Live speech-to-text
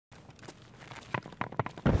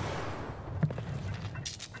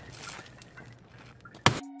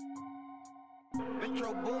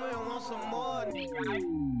Metro booming, want some more.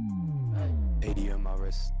 80 on my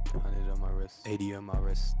wrist, 100 on my wrist, 80 on my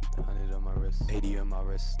wrist, 100 on my wrist, 80 on my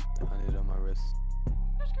wrist, 100 on my wrist.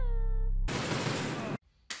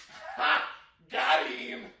 Ha! Got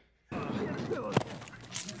him!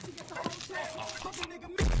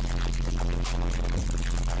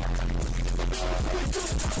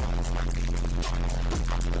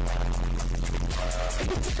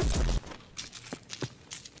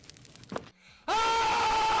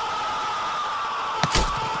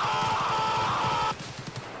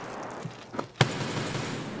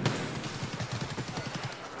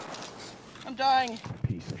 I'm dying.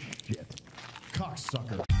 Piece of shit.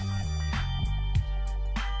 Cocksucker.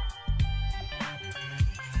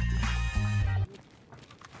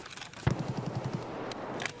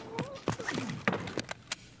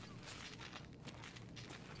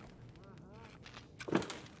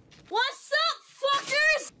 What's up,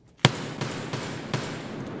 fuckers?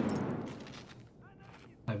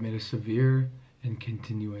 I've made a severe and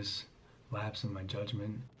continuous lapse in my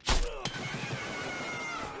judgment.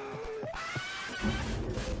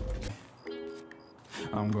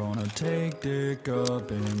 I'm gonna take dick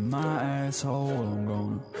up in my asshole. I'm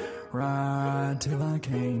gonna ride till I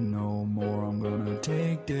can't no more. I'm gonna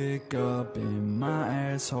take dick up in my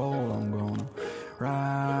asshole. I'm gonna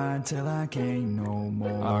ride till I can't no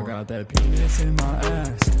more. I got that penis in my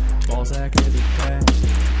ass, ball sack in the cash.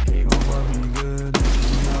 He gon' fuck me good,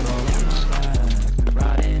 not all on my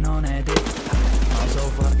back. Riding on that dick, I'm so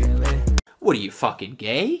fucking lit. What are you, fucking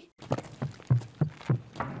gay?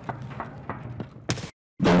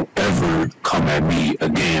 Ever come at me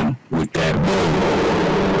again with that bull.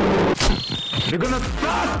 You're gonna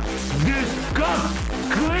stop this cup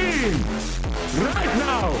clean right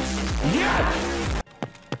now. Yes.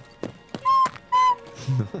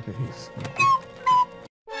 Nice.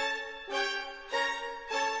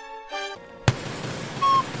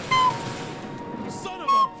 Son of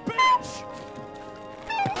a bitch!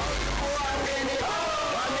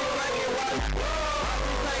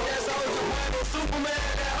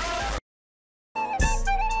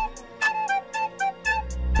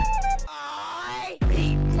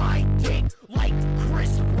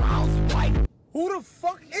 Who the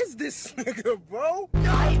fuck is this nigga, bro?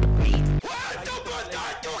 My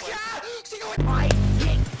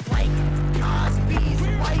dick like Cosby's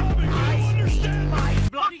wife. I beat my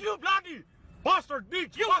Bloody bastard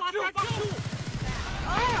bitch! Fuck you!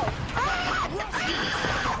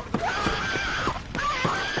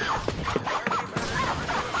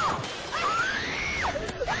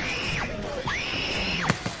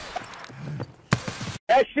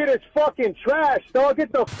 That shit is fucking trash, dog.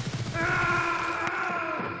 Get the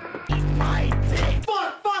my dick.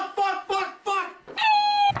 Fuck!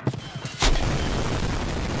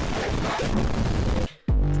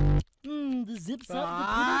 The zips up.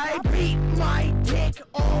 I beat my dick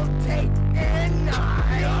all day and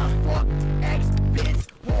night. Fuck X bitch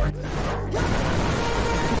porn.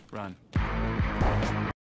 Run.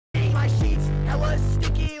 My sheets hella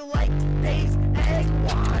sticky like Dave's egg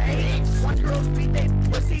white. Watch girls beat they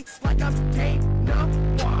pussy like I'm Dana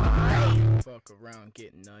White. Fuck around,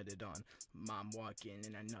 getting nutted on. Mom walking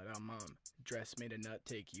and I nut on mom. Dress made a nut,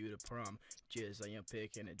 take you to prom. Jizz on your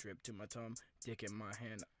pick and it drip to my tongue. Dick in my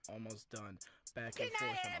hand, almost done. Back and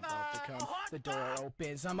forth, I'm about to come. The door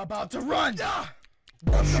opens, I'm about to run.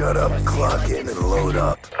 Shut up, clock in and load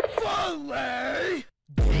up. Filet!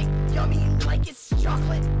 Dick yummy like it's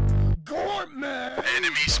chocolate. Gourmet!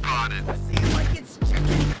 Enemy spotted. Pussy like it's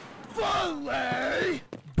chicken. Filet!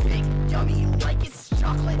 Dick yummy like it's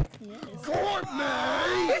chocolate. Gourmet!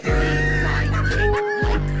 My dick like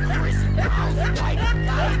Chris Brown's wife.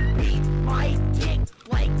 I beat my dick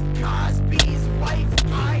like Cosby's wife.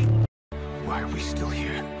 Why are we still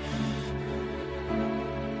here?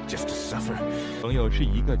 Just to suffer. 朋友是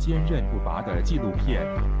一个坚韧不拔的纪录片，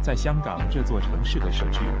在香港这座城市的社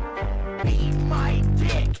区。 Beat my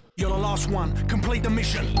dick. You're the last one. Complete the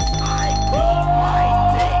mission. I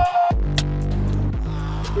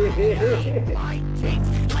beat my dick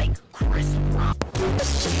like Chris Brown.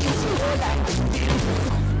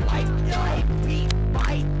 I beat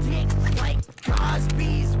my dick like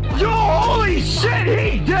Cosby's wife. Yo, holy shit,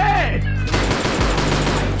 he dead!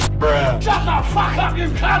 Bruh. Shut the fuck up, you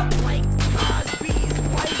cunt! Like Cosby's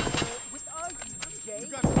wife. With us, gay? You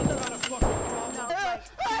got some kind of fucking problem.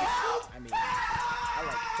 I mean, I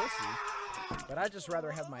like pussy, but I'd just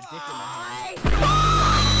rather have my dick in my hand.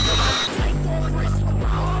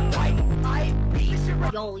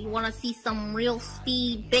 Yo, you wanna see some real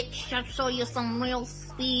speed, bitch? I'll show you some real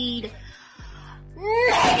speed.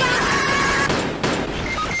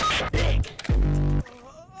 Big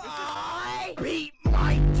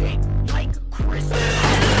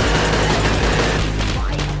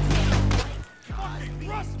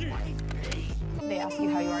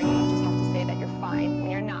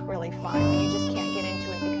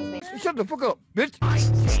shut the fuck up, bitch.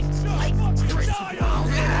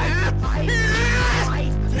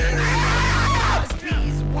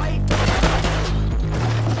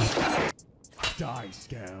 Die,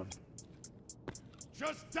 Scav.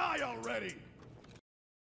 Just die already!